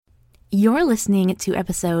You're listening to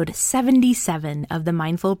episode 77 of the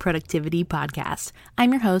Mindful Productivity Podcast.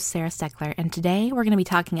 I'm your host, Sarah Steckler, and today we're going to be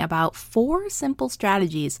talking about 4 simple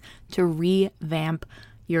strategies to revamp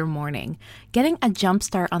your morning. Getting a jump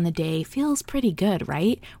start on the day feels pretty good,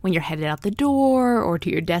 right? When you're headed out the door or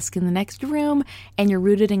to your desk in the next room and you're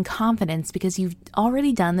rooted in confidence because you've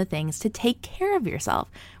already done the things to take care of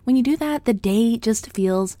yourself. When you do that, the day just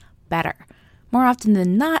feels better. More often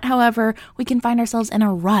than not, however, we can find ourselves in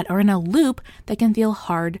a rut or in a loop that can feel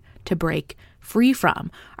hard to break free from.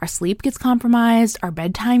 Our sleep gets compromised, our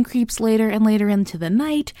bedtime creeps later and later into the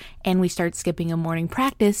night, and we start skipping a morning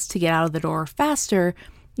practice to get out of the door faster.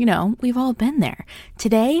 You know, we've all been there.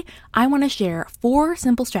 Today, I want to share 4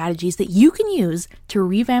 simple strategies that you can use to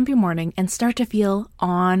revamp your morning and start to feel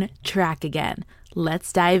on track again.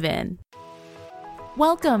 Let's dive in.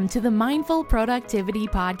 Welcome to the Mindful Productivity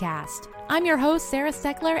Podcast. I'm your host, Sarah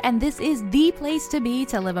Steckler, and this is the place to be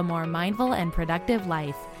to live a more mindful and productive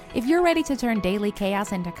life. If you're ready to turn daily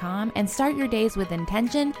chaos into calm and start your days with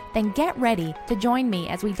intention, then get ready to join me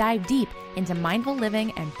as we dive deep into mindful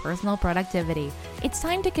living and personal productivity. It's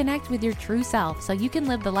time to connect with your true self so you can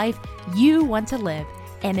live the life you want to live,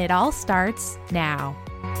 and it all starts now.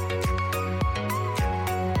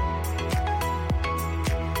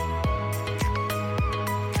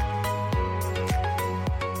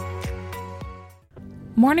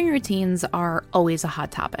 Morning routines are always a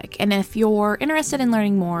hot topic, and if you're interested in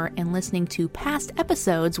learning more and listening to past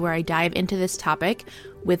episodes where I dive into this topic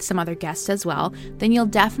with some other guests as well, then you'll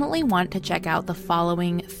definitely want to check out the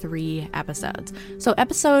following 3 episodes. So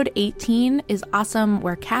episode 18 is awesome,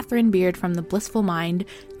 where Catherine Beard from The Blissful Mind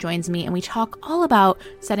joins me and we talk all about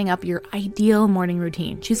setting up your ideal morning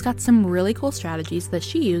routine. She's got some really cool strategies that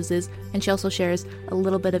she uses, and she also shares a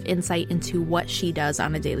little bit of insight into what she does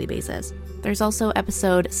on a daily basis. There's also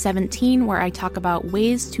episode 17 where I talk about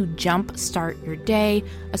ways to jump start your day,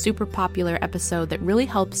 a super popular episode that really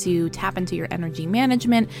helps you tap into your energy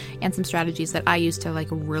management and some strategies that I use to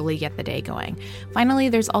really get the day going. Finally,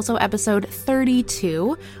 there's also episode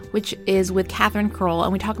 32, which is with Catherine Kroll,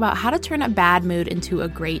 and we talk about how to turn a bad mood into a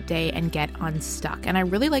great day and get unstuck. And I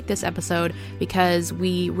really like this episode because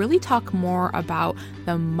we really talk more about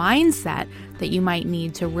the mindset that you might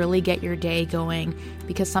need to really get your day going,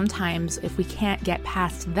 because sometimes if we can't get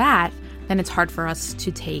past that, then it's hard for us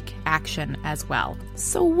to take action as well.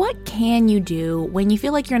 So what can you do when you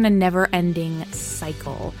feel like you're in a never-ending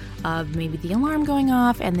cycle of maybe the alarm going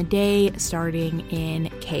off and the day starting in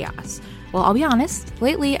chaos? Well, I'll be honest,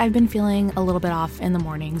 lately I've been feeling a little bit off in the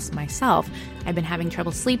mornings myself. I've been having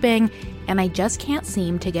trouble sleeping, and I just can't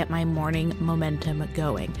seem to get my morning momentum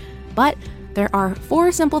going. But there are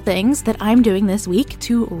 4 simple things that I'm doing this week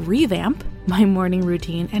to revamp my morning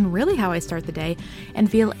routine and really how I start the day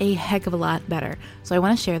and feel a heck of a lot better. So I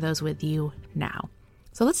want to share those with you now.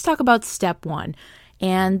 So let's talk about step 1.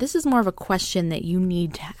 And this is more of a question that you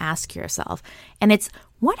need to ask yourself. And it's,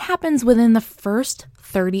 what happens within the first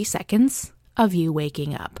 30 seconds of you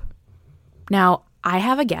waking up? Now, I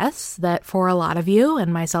have a guess that for a lot of you,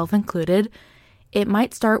 and myself included, it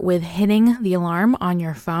might start with hitting the alarm on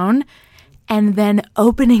your phone and then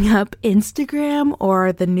opening up Instagram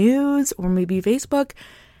or the news or maybe Facebook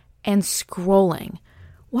and scrolling.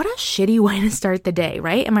 What a shitty way to start the day,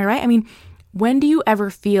 right? Am I right? I mean, when do you ever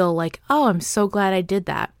feel like, oh, I'm so glad I did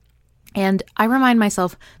that? And I remind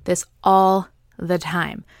myself this all the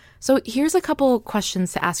time. So here's a couple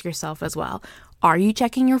questions to ask yourself as well. Are you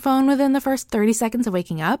checking your phone within the first 30 seconds of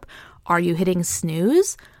waking up? Are you hitting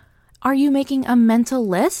snooze? Are you making a mental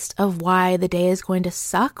list of why the day is going to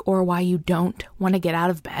suck or why you don't want to get out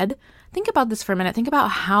of bed? Think about this for a minute. Think about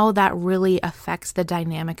how that really affects the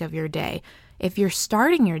dynamic of your day. If you're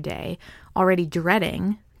starting your day already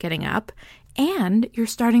dreading getting up, and you're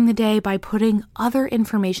starting the day by putting other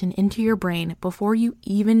information into your brain before you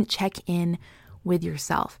even check in with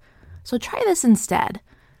yourself. So try this instead.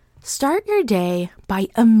 Start your day by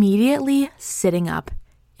immediately sitting up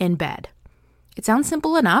in bed. It sounds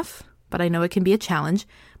simple enough, but I know it can be a challenge.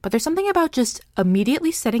 But there's something about just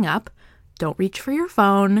immediately sitting up. Don't reach for your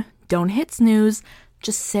phone. Don't hit snooze.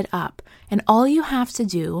 Just sit up. And all you have to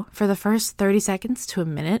do for the first 30 seconds to a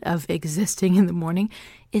minute of existing in the morning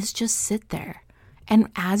is just sit there. And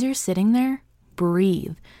as you're sitting there,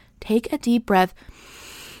 breathe. Take a deep breath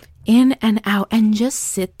in and out and just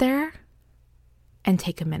sit there and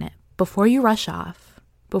take a minute before you rush off,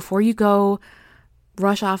 before you go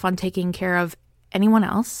rush off on taking care of anyone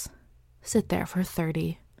else. Sit there for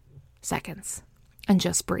 30 seconds and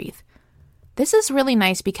just breathe. This is really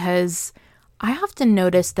nice because I often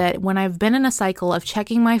notice that when I've been in a cycle of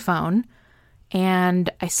checking my phone and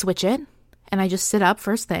I switch it and I just sit up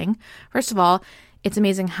first thing. First of all, it's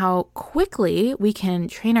amazing how quickly we can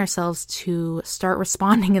train ourselves to start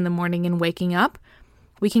responding in the morning and waking up.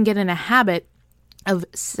 We can get in a habit of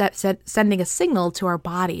sending a signal to our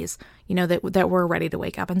bodies, that we're ready to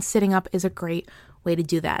wake up. And sitting up is a great way to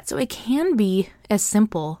do that. So it can be as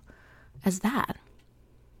simple as that.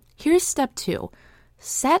 Here's step 2.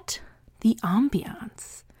 Set the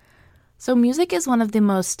ambiance. So music is one of the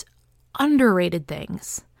most underrated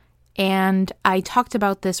things. And I talked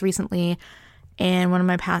about this recently in one of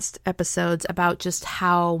my past episodes about just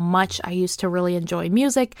how much I used to really enjoy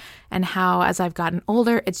music and how as I've gotten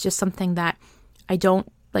older, it's just something that I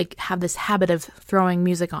don't have this habit of throwing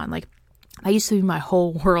music on. That used to be my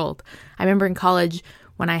whole world. I remember in college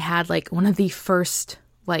when I had one of the first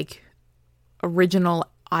original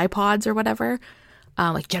iPods or whatever,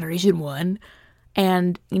 Generation 1.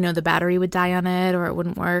 And, the battery would die on it or it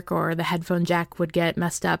wouldn't work or the headphone jack would get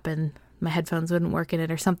messed up and my headphones wouldn't work in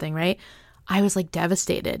it or something, right? I was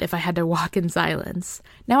devastated if I had to walk in silence.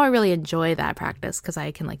 Now I really enjoy that practice because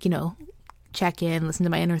I can check in, listen to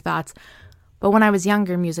my inner thoughts. But when I was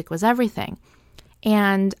younger, music was everything.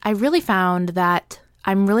 And I really found that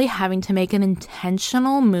I'm really having to make an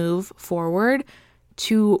intentional move forward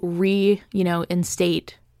to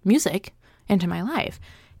instate music into my life.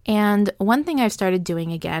 And one thing I've started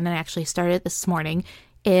doing again, and I actually started this morning,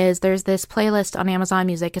 is there's this playlist on Amazon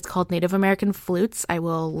Music. It's called Native American Flutes. I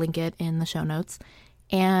will link it in the show notes.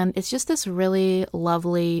 And it's just this really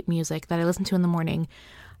lovely music that I listen to in the morning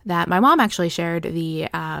that my mom actually shared the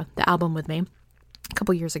album with me a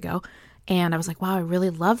couple years ago. And I was like, wow, I really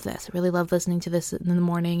love this. I really love listening to this in the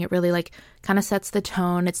morning. It really kind of sets the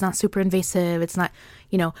tone. It's not super invasive. It's not,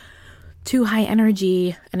 too high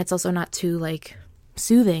energy. And it's also not too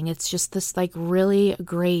soothing. It's just this really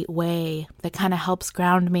great way that kind of helps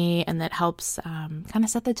ground me and that helps kind of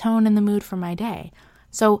set the tone and the mood for my day.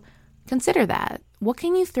 So consider that. What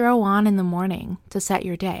can you throw on in the morning to set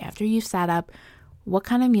your day? After you've sat up, what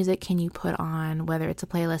kind of music can you put on, whether it's a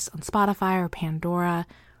playlist on Spotify or Pandora?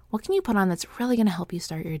 What can you put on that's really going to help you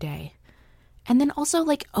start your day? And then also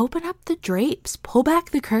open up the drapes, pull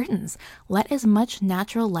back the curtains, let as much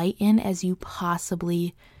natural light in as you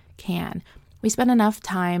possibly can. We spend enough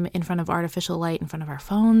time in front of artificial light, in front of our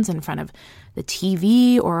phones, in front of the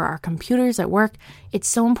TV or our computers at work. It's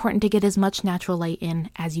so important to get as much natural light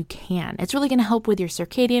in as you can. It's really going to help with your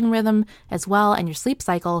circadian rhythm as well and your sleep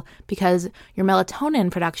cycle because your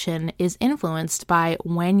melatonin production is influenced by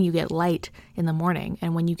when you get light in the morning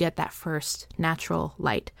and when you get that first natural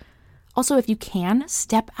light. Also, if you can,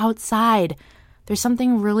 step outside. There's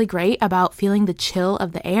something really great about feeling the chill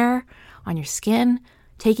of the air on your skin,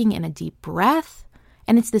 taking in a deep breath,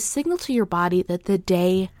 and it's the signal to your body that the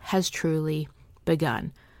day has truly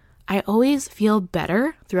begun. I always feel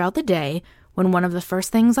better throughout the day when one of the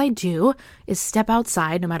first things I do is step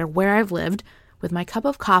outside, no matter where I've lived, with my cup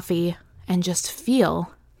of coffee and just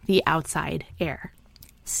feel the outside air.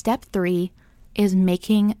 Step 3 is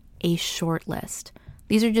making a short list.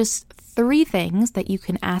 These are just 3 things that you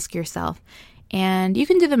can ask yourself, and you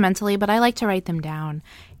can do them mentally, but I like to write them down.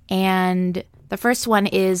 And the first one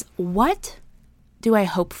is, what do I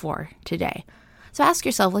hope for today? So ask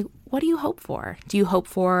yourself, what do you hope for? Do you hope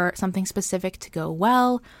for something specific to go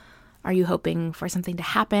well? Are you hoping for something to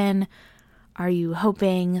happen? Are you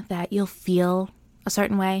hoping that you'll feel a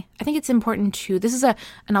certain way? I think it's important this is an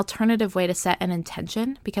alternative way to set an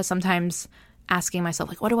intention, because sometimes asking myself,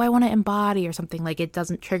 what do I want to embody or something, it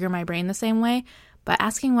doesn't trigger my brain the same way. But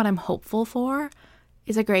asking what I'm hopeful for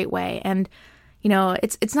is a great way. And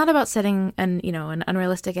it's not about setting an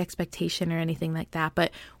unrealistic expectation or anything like that.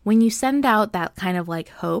 But when you send out that kind of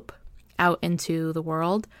hope out into the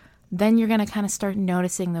world, then you're going to kind of start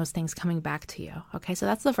noticing those things coming back to you. Okay, so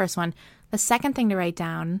that's the first one. The second thing to write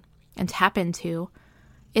down and tap into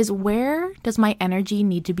is, where does my energy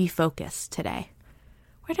need to be focused today?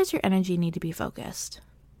 Where does your energy need to be focused?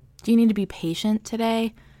 Do you need to be patient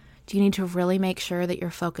today? Do you need to really make sure that you're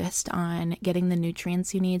focused on getting the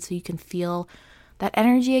nutrients you need so you can feel that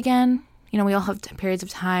energy again? We all have periods of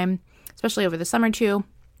time, especially over the summer too.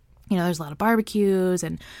 There's a lot of barbecues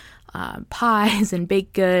and pies and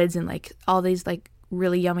baked goods and all these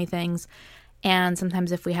really yummy things. And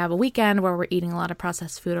sometimes if we have a weekend where we're eating a lot of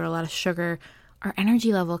processed food or a lot of sugar, our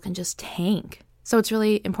energy level can just tank. So it's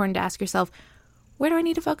really important to ask yourself, where do I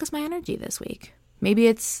need to focus my energy this week? Maybe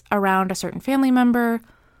it's around a certain family member.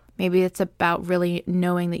 Maybe it's about really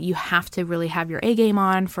knowing that you have to really have your A game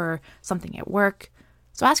on for something at work.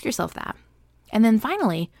 So ask yourself that. And then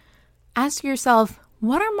finally, ask yourself,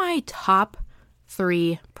 what are my top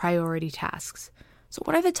 3 priority tasks? So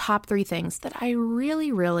what are the top 3 things that I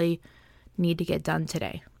really, really need to get done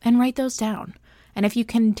today, and write those down. And if you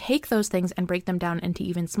can take those things and break them down into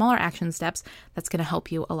even smaller action steps, that's going to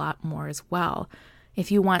help you a lot more as well.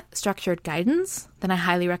 If you want structured guidance, then I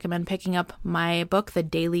highly recommend picking up my book, The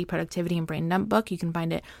Daily Productivity and Brain Dump Book. You can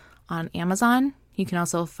find it on Amazon. You can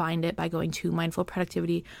also find it by going to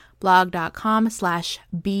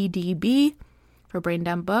mindfulproductivityblog.com/BDB for Brain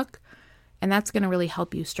Dump Book. And that's going to really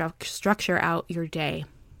help you structure out your day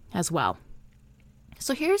as well.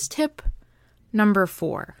 So here's tip number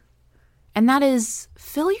 4. And that is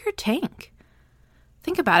fill your tank.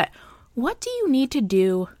 Think about it. What do you need to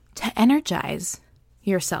do to energize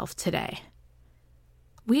yourself today?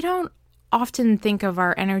 We don't often think of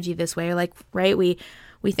our energy this way. Right? We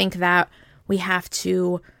think that we have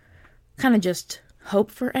to kind of just hope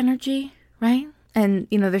for energy, right? And,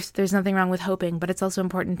 there's nothing wrong with hoping, but it's also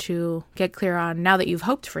important to get clear on, now that you've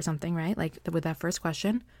hoped for something, right? Like with that first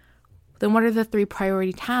question, then what are the 3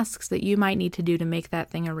 priority tasks that you might need to do to make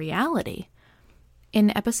that thing a reality?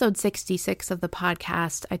 In episode 66 of the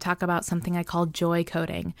podcast, I talk about something I call joy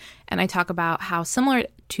coding. And I talk about how, similar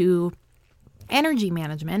to energy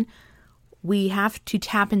management, we have to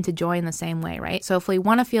tap into joy in the same way, right? So if we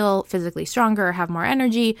want to feel physically stronger or have more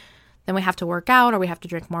energy, then we have to work out or we have to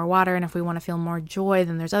drink more water. And if we want to feel more joy,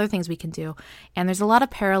 then there's other things we can do. And there's a lot of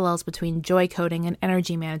parallels between joy coding and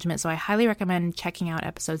energy management. So I highly recommend checking out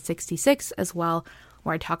episode 66 as well,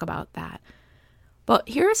 where I talk about that. But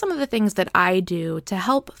here are some of the things that I do to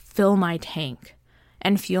help fill my tank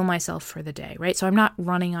and fuel myself for the day, right? So I'm not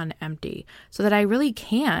running on empty, so that I really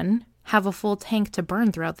can have a full tank to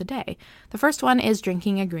burn throughout the day. The first one is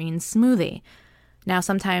drinking a green smoothie. Now,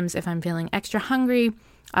 sometimes if I'm feeling extra hungry,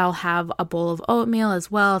 I'll have a bowl of oatmeal as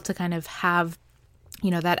well to kind of have,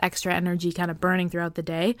 that extra energy kind of burning throughout the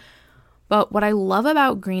day. But what I love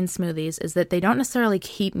about green smoothies is that they don't necessarily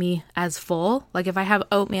keep me as full. Like if I have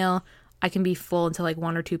oatmeal, I can be full until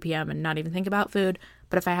 1 or 2 p.m. and not even think about food.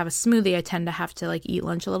 But if I have a smoothie, I tend to have to eat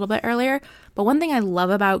lunch a little bit earlier. But one thing I love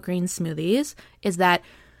about green smoothies is that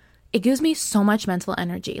it gives me so much mental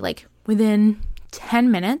energy. Within 10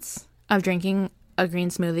 minutes of drinking a green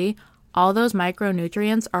smoothie, all those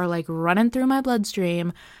micronutrients are running through my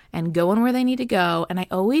bloodstream and going where they need to go. And I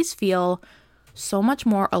always feel so much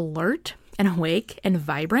more alert and awake and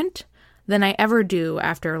vibrant than I ever do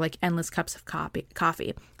after endless cups of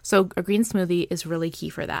coffee. So a green smoothie is really key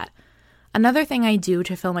for that. Another thing I do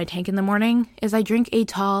to fill my tank in the morning is I drink a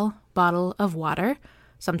tall bottle of water,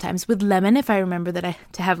 sometimes with lemon if I remember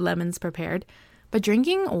to have lemons prepared. But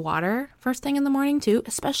drinking water first thing in the morning too,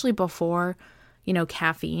 especially before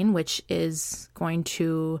caffeine, which is going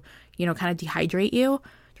to, kind of dehydrate you.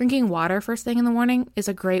 Drinking water first thing in the morning is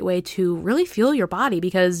a great way to really fuel your body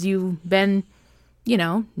because you've been, you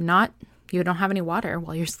don't have any water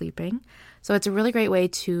while you're sleeping. So it's a really great way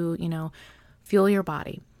to, fuel your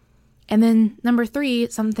body. And then number 3,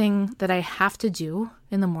 something that I have to do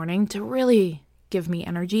in the morning to really give me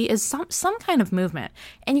energy is some kind of movement.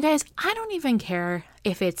 And you guys, I don't even care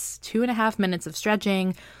if it's 2.5 minutes of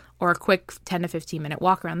stretching or a quick 10 to 15 minute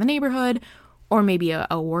walk around the neighborhood, or maybe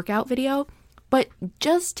a workout video. But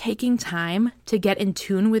just taking time to get in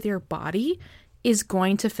tune with your body is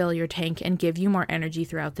going to fill your tank and give you more energy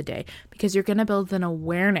throughout the day, because you're going to build an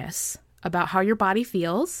awareness about how your body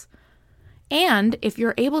feels. And if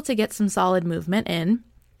you're able to get some solid movement in,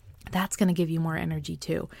 that's going to give you more energy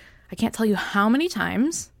too. I can't tell you how many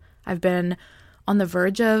times I've been on the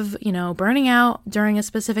verge of, burning out during a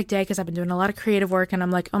specific day because I've been doing a lot of creative work and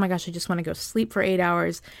I'm like, oh my gosh, I just want to go sleep for 8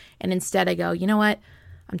 hours. And instead I go, you know what?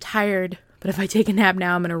 I'm tired, but if I take a nap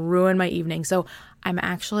now, I'm going to ruin my evening. So I'm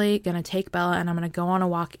actually going to take Bella and I'm going to go on a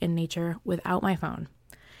walk in nature without my phone.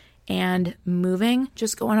 And moving,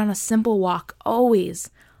 just going on a simple walk always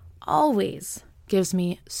gives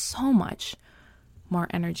me so much more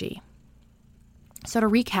energy. So to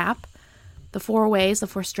recap, the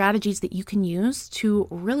 4 strategies that you can use to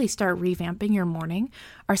really start revamping your morning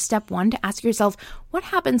are: step 1, to ask yourself, what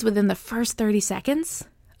happens within the first 30 seconds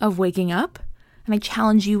of waking up? And I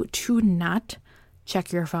challenge you to not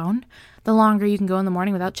check your phone. The longer you can go in the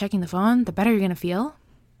morning without checking the phone, the better you're going to feel.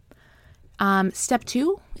 Step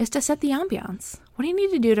 2 is to set the ambiance. What do you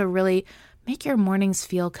need to do to really make your mornings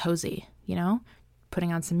feel cozy?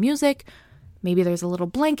 Putting on some music. Maybe there's a little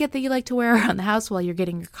blanket that you like to wear around the house while you're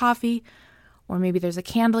getting your coffee. Or maybe there's a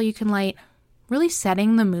candle you can light. Really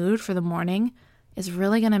setting the mood for the morning is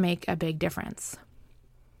really going to make a big difference.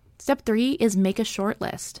 Step 3 is make a short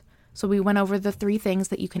list. So we went over the 3 things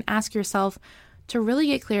that you can ask yourself to really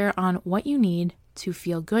get clear on what you need to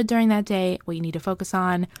feel good during that day, what you need to focus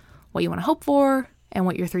on, what you want to hope for, and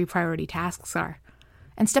what your 3 priority tasks are.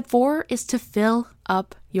 And step 4 is to fill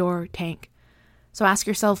up your tank. So ask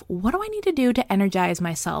yourself, what do I need to do to energize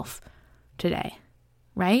myself today?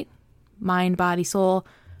 Right? Mind, body, soul,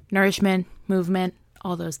 nourishment, movement,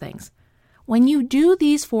 all those things. When you do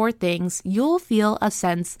these 4 things, you'll feel a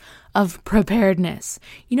sense of preparedness.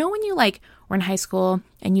 You know when you were in high school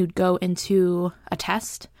and you'd go into a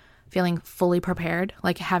test feeling fully prepared,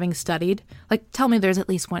 like having studied? Tell me there's at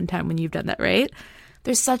least one time when you've done that, right?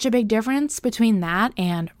 There's such a big difference between that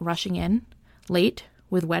and rushing in late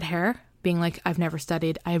with wet hair, being like, I've never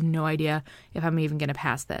studied. I have no idea if I'm even going to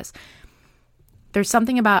pass this. There's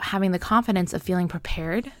something about having the confidence of feeling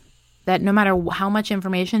prepared that no matter how much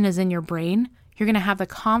information is in your brain, you're going to have the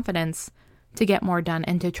confidence to get more done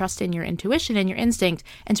and to trust in your intuition and your instinct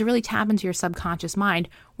and to really tap into your subconscious mind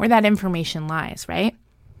where that information lies, right?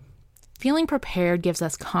 Feeling prepared gives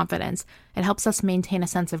us confidence. It helps us maintain a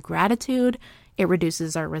sense of gratitude. It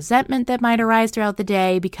reduces our resentment that might arise throughout the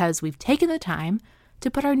day because we've taken the time to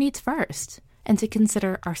put our needs first and to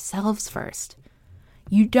consider ourselves first.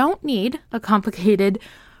 You don't need a complicated,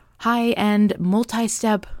 high-end,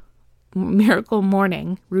 multi-step miracle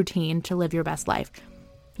morning routine to live your best life.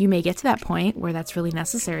 You may get to that point where that's really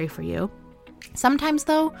necessary for you. Sometimes,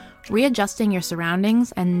 though, readjusting your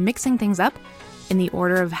surroundings and mixing things up in the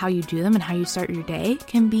order of how you do them and how you start your day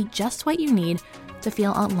can be just what you need to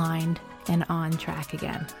feel aligned and on track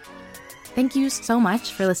again. Thank you so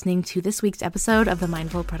much for listening to this week's episode of the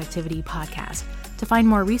Mindful Productivity Podcast. To find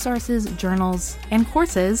more resources, journals, and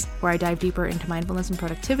courses where I dive deeper into mindfulness and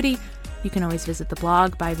productivity, you can always visit the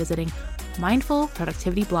blog by visiting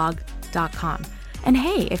mindfulproductivityblog.com. And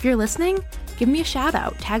hey, if you're listening, give me a shout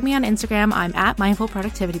out. Tag me on Instagram. I'm at Mindful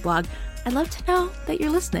Productivity Blog. I'd love to know that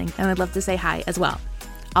you're listening, and I'd love to say hi as well.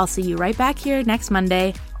 I'll see you right back here next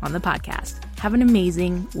Monday on the podcast. Have an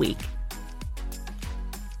amazing week.